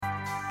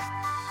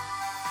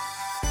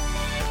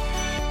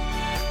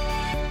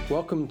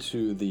Welcome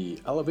to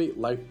the Elevate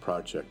Life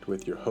Project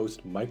with your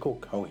host, Michael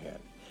Cohan.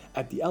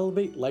 At the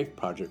Elevate Life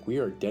Project, we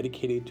are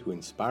dedicated to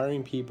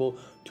inspiring people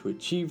to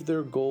achieve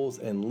their goals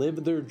and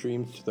live their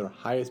dreams to their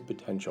highest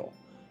potential.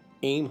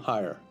 Aim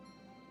higher.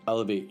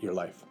 Elevate your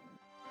life.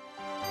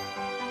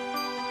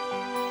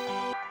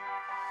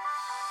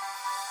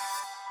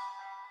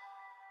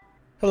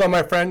 Hello,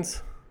 my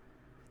friends.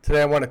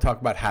 Today I want to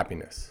talk about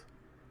happiness.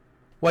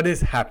 What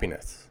is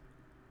happiness?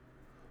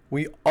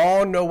 We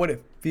all know what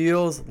it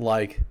feels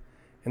like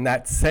and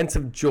that sense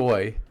of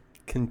joy,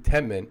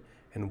 contentment,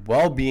 and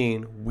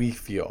well-being we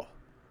feel.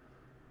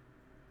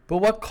 But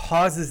what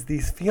causes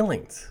these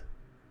feelings?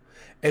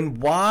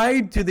 And why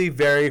do they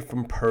vary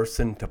from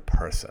person to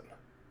person?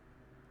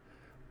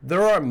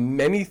 There are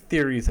many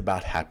theories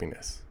about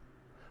happiness,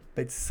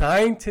 but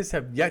scientists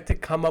have yet to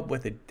come up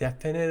with a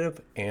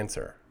definitive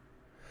answer.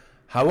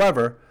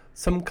 However,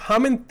 some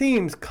common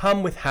themes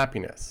come with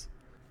happiness.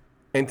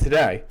 And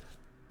today,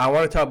 I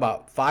want to talk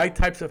about 5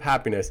 types of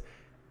happiness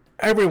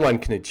everyone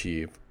can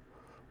achieve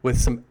with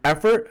some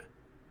effort,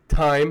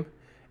 time,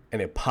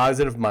 and a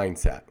positive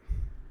mindset.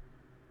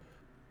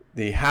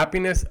 The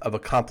happiness of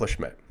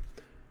accomplishment.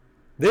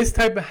 This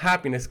type of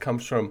happiness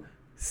comes from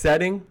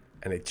setting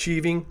and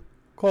achieving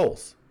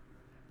goals.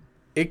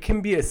 It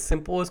can be as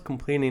simple as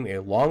completing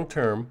a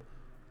long-term,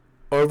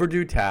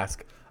 overdue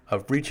task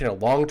of reaching a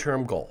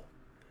long-term goal,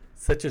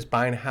 such as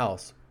buying a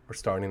house or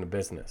starting a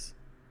business.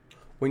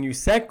 When you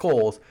set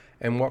goals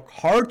and work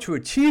hard to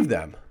achieve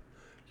them,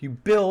 you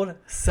build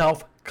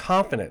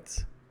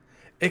self-confidence.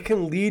 It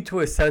can lead to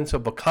a sense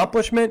of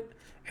accomplishment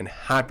and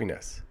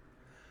happiness.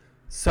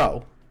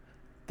 So,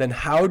 then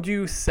how do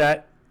you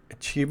set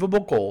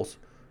achievable goals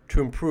to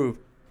improve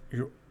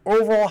your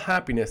overall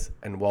happiness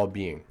and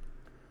well-being?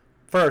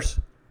 First,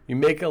 you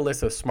make a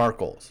list of SMART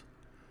goals.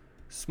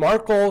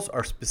 SMART goals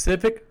are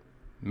specific,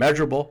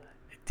 measurable,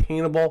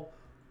 attainable,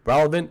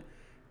 relevant,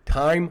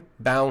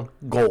 time-bound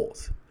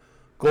goals.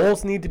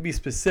 Goals need to be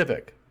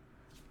specific.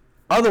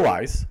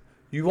 Otherwise,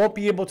 you won't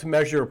be able to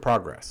measure your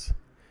progress.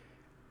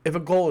 If a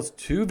goal is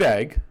too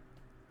vague,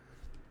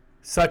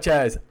 such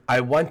as,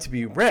 I want to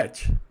be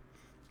rich,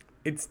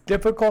 it's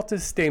difficult to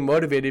stay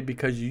motivated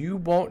because you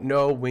won't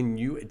know when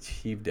you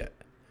achieved it.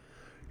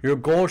 Your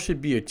goal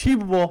should be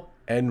achievable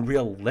and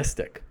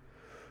realistic.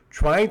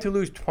 Trying to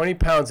lose 20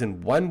 pounds in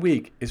 1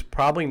 week is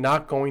probably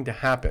not going to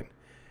happen.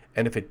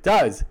 And if it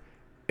does,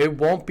 it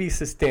won't be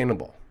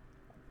sustainable.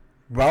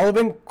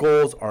 Relevant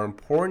goals are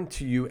important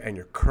to you and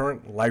your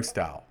current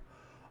lifestyle.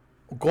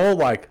 A goal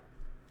like,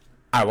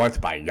 I want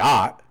to buy a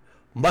yacht,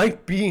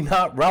 might be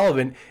not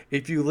relevant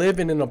if you live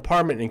in an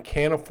apartment and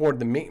can't afford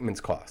the maintenance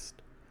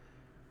cost.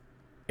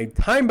 A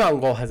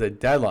time-bound goal has a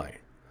deadline,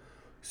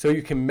 so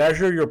you can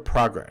measure your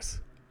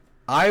progress.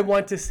 I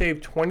want to save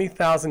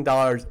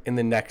 $20,000 in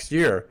the next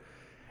year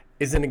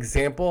is an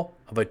example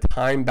of a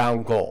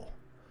time-bound goal.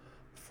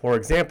 For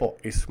example,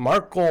 a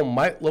SMART goal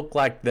might look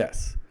like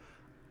this.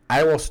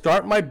 I will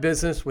start my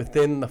business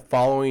within the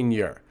following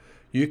year.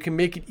 You can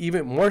make it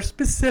even more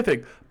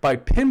specific by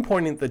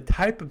pinpointing the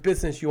type of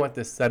business you want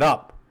to set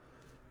up.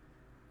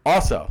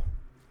 Also,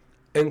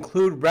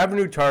 include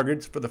revenue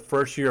targets for the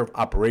first year of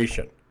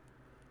operation.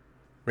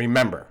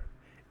 Remember,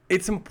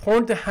 it's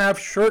important to have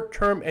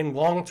short-term and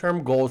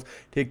long-term goals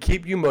to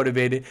keep you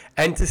motivated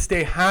and to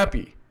stay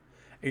happy.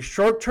 A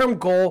short-term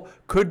goal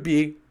could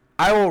be,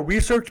 I will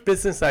research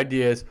business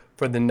ideas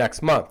for the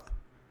next month.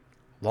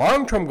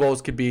 Long-term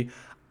goals could be,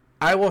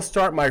 I will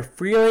start my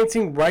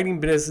freelancing writing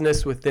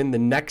business within the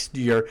next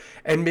year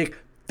and make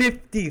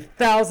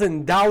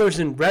 $50,000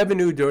 in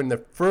revenue during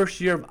the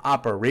first year of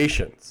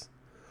operations.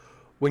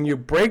 When you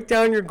break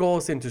down your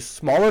goals into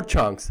smaller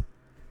chunks,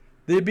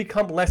 they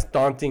become less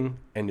daunting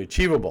and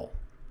achievable.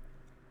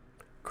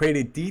 Create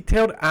a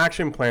detailed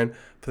action plan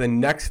for the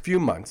next few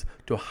months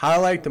to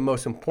highlight the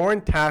most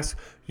important tasks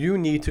you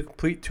need to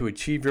complete to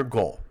achieve your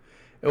goal.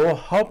 It will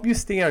help you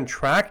stay on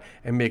track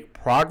and make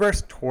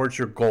progress towards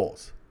your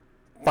goals.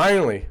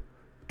 Finally,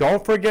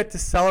 don't forget to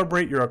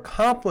celebrate your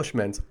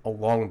accomplishments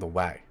along the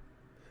way.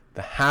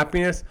 The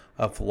happiness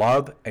of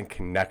love and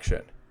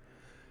connection.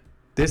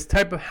 This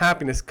type of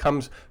happiness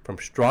comes from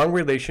strong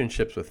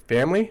relationships with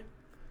family,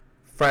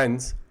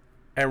 friends,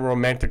 and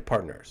romantic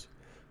partners.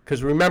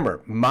 Because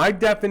remember, my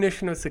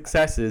definition of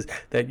success is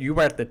that you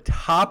are at the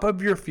top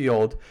of your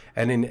field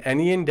and in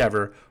any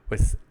endeavor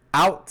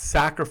without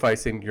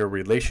sacrificing your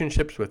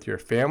relationships with your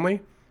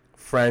family,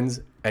 friends,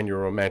 and your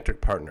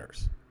romantic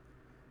partners.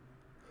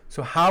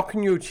 So how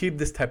can you achieve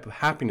this type of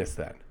happiness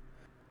then?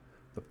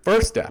 The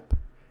first step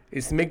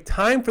is to make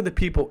time for the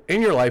people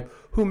in your life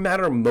who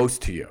matter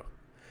most to you.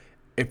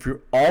 If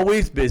you're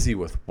always busy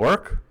with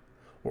work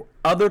or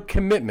other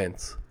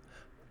commitments,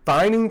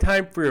 finding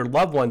time for your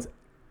loved ones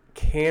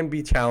can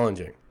be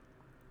challenging.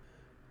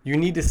 You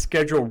need to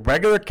schedule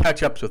regular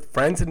catch-ups with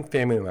friends and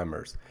family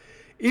members,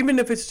 even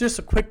if it's just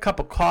a quick cup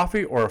of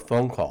coffee or a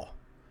phone call.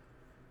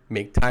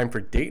 Make time for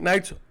date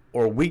nights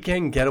or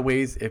weekend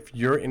getaways if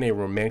you're in a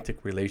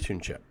romantic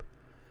relationship.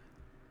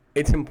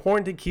 It's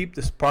important to keep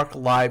the spark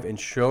alive and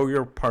show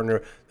your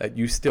partner that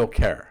you still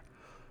care.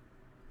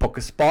 Book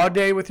a spa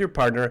day with your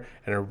partner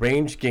and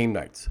arrange game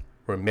nights,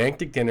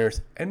 romantic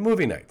dinners, and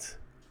movie nights.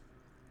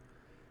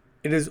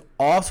 It is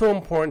also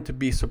important to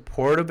be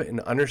supportive and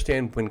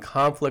understand when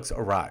conflicts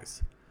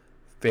arise.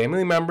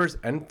 Family members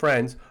and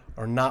friends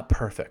are not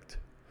perfect.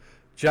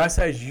 Just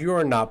as you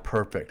are not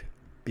perfect,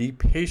 be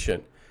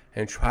patient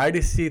and try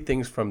to see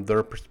things from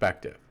their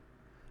perspective.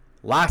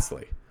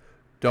 Lastly,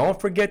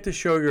 don't forget to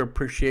show your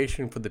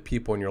appreciation for the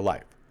people in your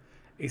life.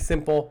 A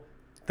simple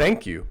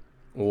thank you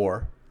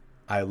or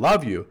I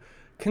love you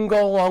can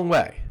go a long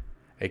way.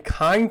 A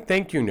kind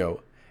thank you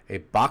note, a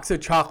box of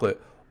chocolate,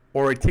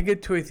 or a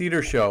ticket to a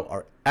theater show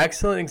are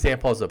excellent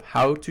examples of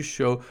how to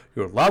show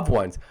your loved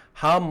ones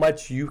how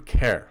much you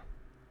care.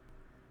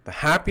 The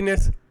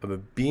happiness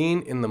of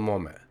being in the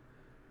moment.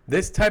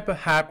 This type of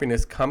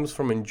happiness comes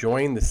from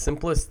enjoying the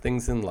simplest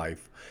things in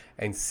life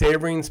and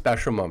savoring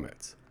special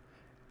moments.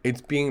 It's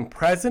being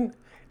present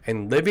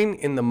and living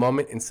in the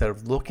moment instead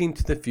of looking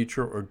to the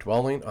future or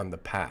dwelling on the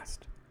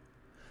past.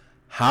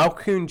 How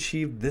can you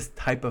achieve this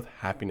type of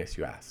happiness,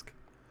 you ask?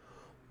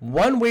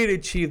 One way to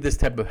achieve this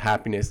type of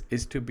happiness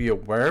is to be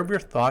aware of your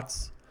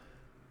thoughts,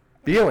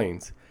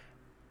 feelings,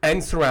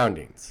 and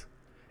surroundings.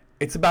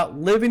 It's about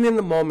living in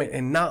the moment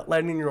and not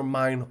letting your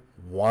mind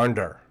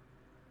wander.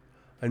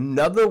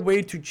 Another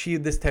way to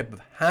achieve this type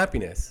of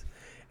happiness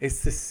is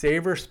to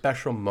savor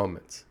special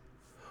moments.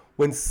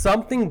 When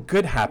something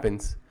good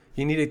happens,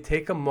 you need to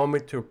take a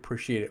moment to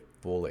appreciate it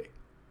fully.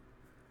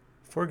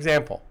 For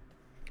example,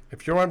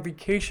 if you're on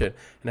vacation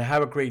and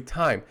have a great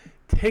time,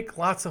 take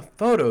lots of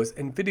photos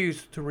and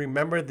videos to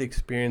remember the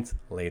experience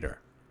later.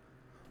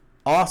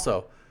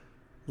 Also,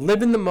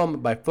 live in the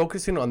moment by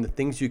focusing on the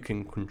things you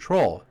can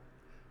control,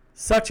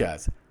 such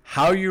as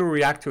how you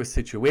react to a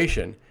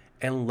situation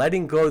and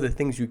letting go of the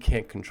things you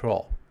can't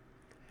control.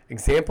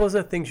 Examples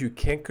of things you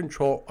can't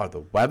control are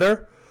the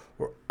weather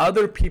or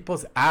other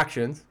people's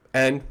actions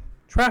and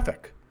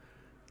traffic.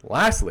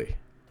 Lastly,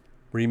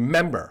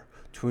 remember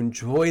to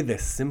enjoy the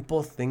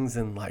simple things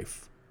in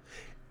life.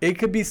 It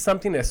could be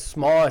something as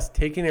small as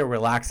taking a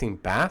relaxing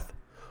bath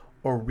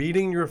or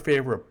reading your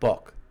favorite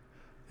book.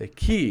 The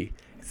key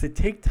is to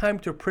take time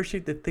to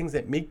appreciate the things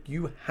that make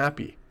you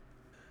happy.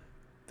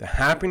 The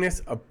happiness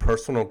of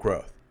personal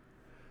growth.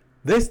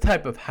 This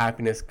type of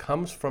happiness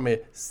comes from a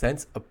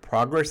sense of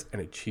progress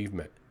and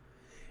achievement.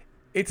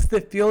 It's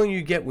the feeling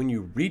you get when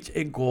you reach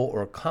a goal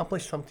or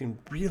accomplish something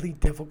really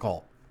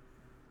difficult.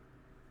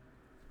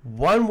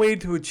 One way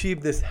to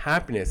achieve this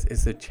happiness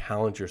is to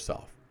challenge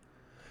yourself.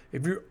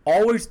 If you're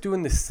always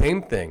doing the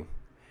same thing,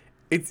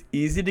 it's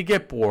easy to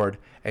get bored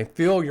and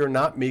feel you're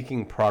not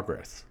making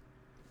progress.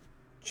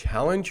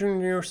 Challenging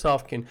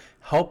yourself can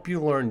help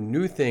you learn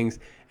new things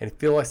and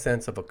feel a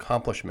sense of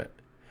accomplishment.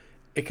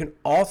 It can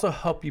also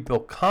help you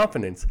build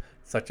confidence,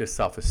 such as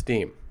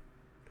self-esteem.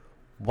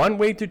 One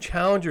way to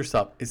challenge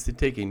yourself is to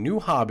take a new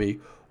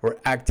hobby or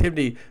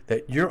activity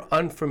that you're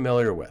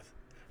unfamiliar with.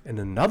 And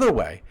another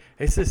way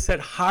is to set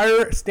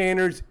higher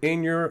standards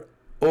in your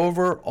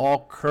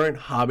overall current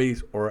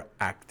hobbies or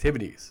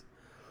activities.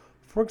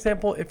 For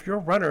example, if you're a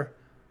runner,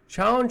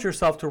 challenge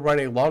yourself to run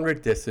a longer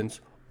distance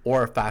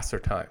or a faster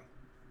time.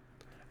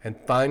 And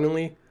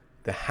finally,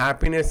 the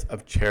happiness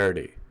of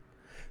charity.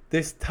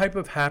 This type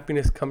of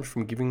happiness comes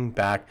from giving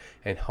back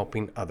and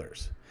helping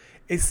others.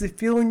 It's the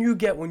feeling you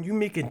get when you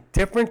make a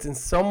difference in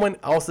someone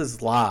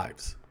else's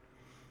lives.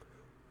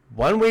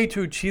 One way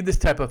to achieve this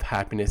type of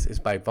happiness is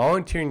by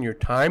volunteering your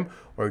time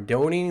or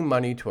donating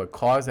money to a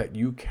cause that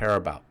you care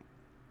about.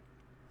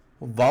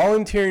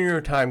 Volunteering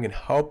your time can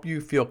help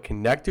you feel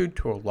connected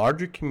to a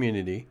larger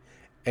community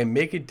and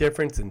make a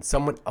difference in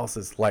someone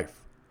else's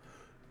life.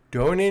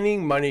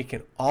 Donating money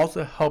can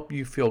also help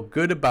you feel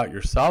good about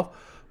yourself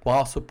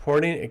while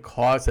supporting a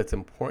cause that's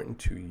important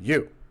to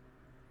you.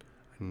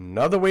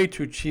 Another way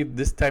to achieve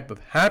this type of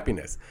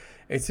happiness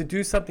is to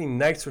do something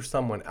nice for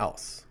someone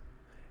else.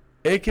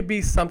 It could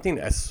be something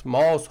as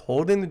small as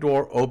holding the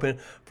door open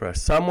for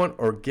someone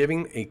or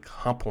giving a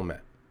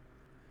compliment.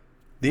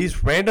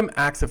 These random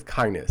acts of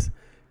kindness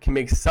can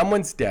make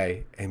someone's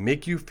day and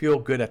make you feel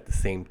good at the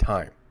same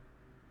time.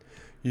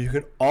 You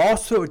can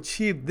also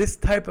achieve this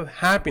type of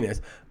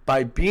happiness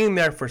by being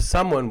there for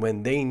someone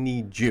when they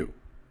need you.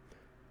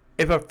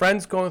 If a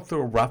friend's going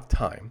through a rough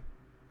time,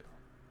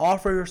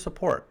 offer your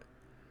support.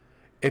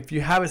 If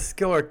you have a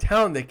skill or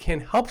talent that can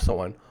help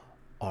someone,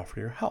 offer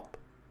your help.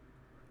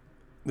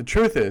 The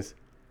truth is,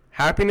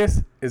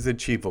 happiness is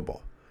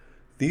achievable.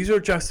 These are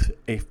just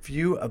a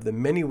few of the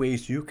many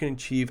ways you can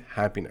achieve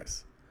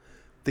happiness.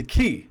 The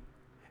key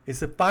is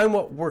to find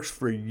what works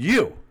for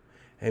you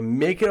and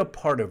make it a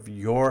part of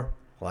your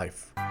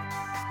life.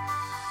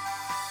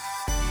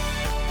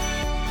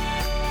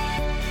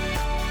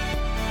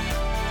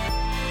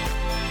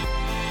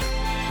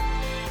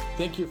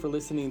 Thank you for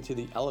listening to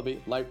the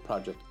Elevate Life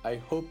Project. I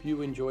hope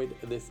you enjoyed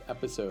this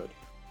episode.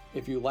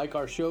 If you like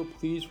our show,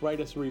 please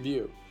write us a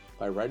review.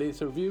 By writing us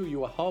a review, you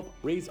will help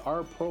raise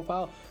our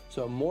profile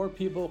so more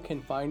people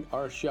can find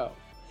our show.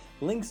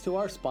 Links to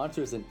our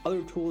sponsors and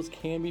other tools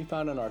can be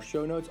found in our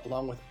show notes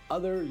along with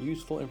other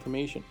useful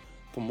information.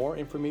 For more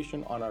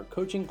information on our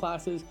coaching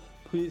classes,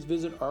 please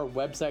visit our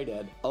website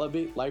at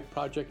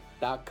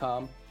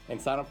elevatelifeproject.com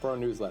and sign up for our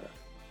newsletter.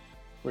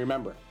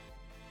 Remember,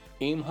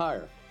 aim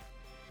higher,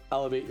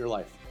 elevate your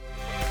life.